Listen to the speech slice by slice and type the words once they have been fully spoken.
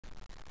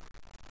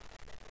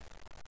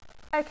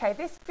Okay,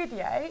 this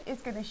video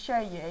is going to show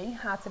you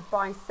how to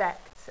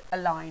bisect a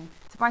line.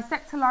 To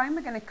bisect a line,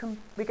 we're going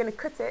to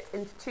cut it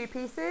into two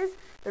pieces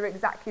that are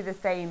exactly the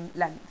same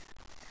length.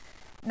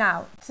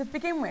 Now, to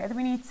begin with,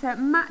 we need to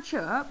match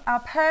up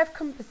our pair of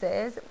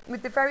compasses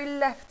with the very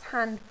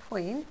left-hand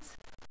point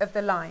of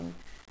the line.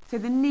 So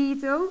the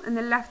needle and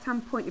the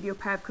left-hand point of your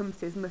pair of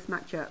compasses must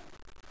match up.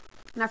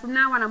 Now, from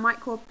now on, I might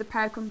call the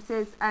pair of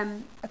compasses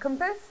a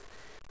compass,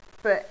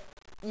 but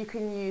you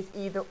can use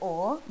either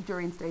or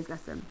during today's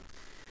lesson.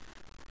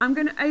 I'm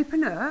going to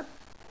open up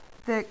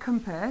the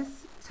compass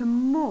to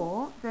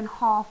more than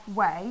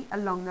halfway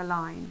along the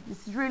line.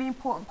 This is a really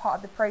important part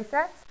of the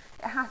process.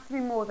 It has to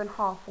be more than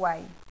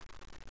halfway.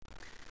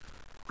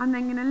 I'm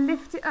then going to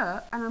lift it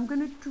up and I'm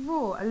going to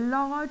draw a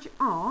large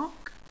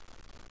arc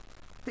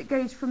that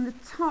goes from the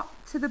top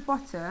to the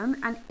bottom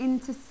and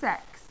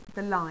intersects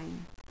the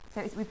line.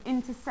 So we've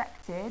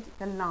intersected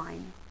the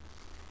line.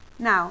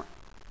 Now,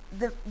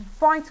 the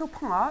vital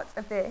part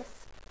of this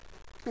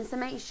is to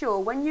make sure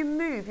when you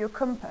move your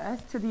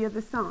compass to the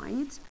other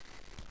side,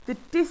 the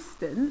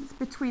distance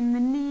between the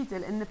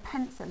needle and the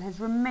pencil has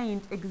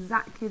remained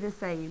exactly the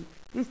same.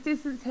 This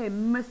distance here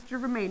must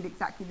have remained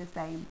exactly the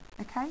same,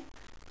 okay?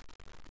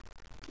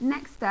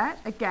 Next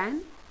step,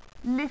 again,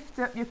 lift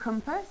up your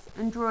compass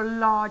and draw a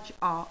large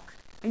arc.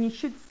 And you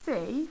should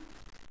see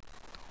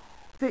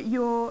that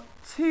your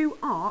two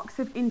arcs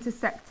have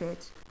intersected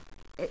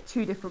at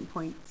two different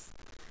points.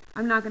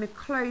 I'm now going to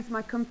close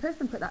my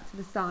compass and put that to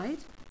the side.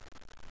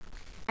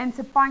 And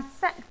to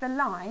bisect the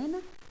line,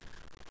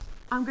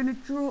 I'm going to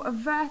draw a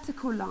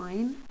vertical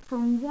line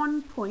from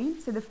one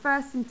point, so the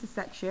first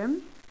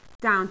intersection,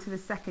 down to the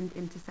second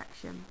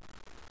intersection.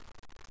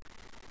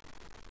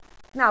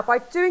 Now, by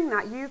doing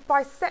that, you've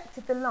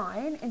bisected the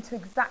line into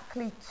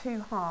exactly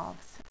two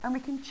halves. And we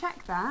can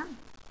check that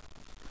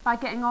by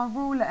getting our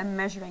ruler and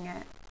measuring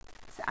it.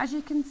 So as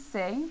you can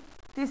see,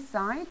 this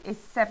side is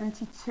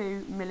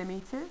 72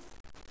 millimeters.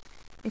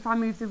 If I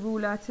move the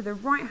ruler to the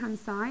right-hand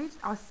side,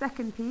 our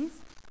second piece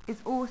is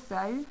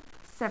also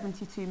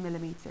 72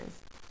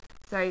 millimeters.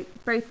 So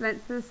both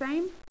lengths are the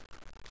same,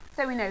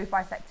 so we know we've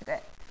bisected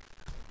it.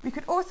 We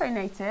could also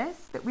notice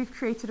that we've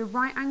created a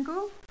right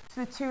angle,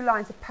 so the two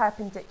lines are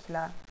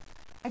perpendicular.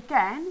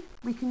 Again,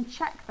 we can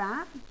check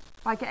that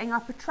by getting our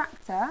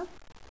protractor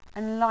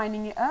and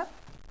lining it up,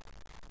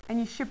 and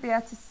you should be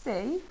able to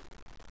see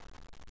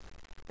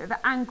that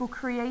the angle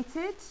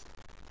created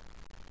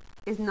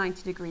is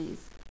 90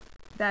 degrees.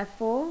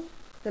 Therefore,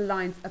 the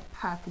lines are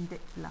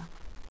perpendicular.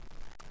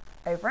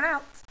 Over and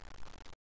out.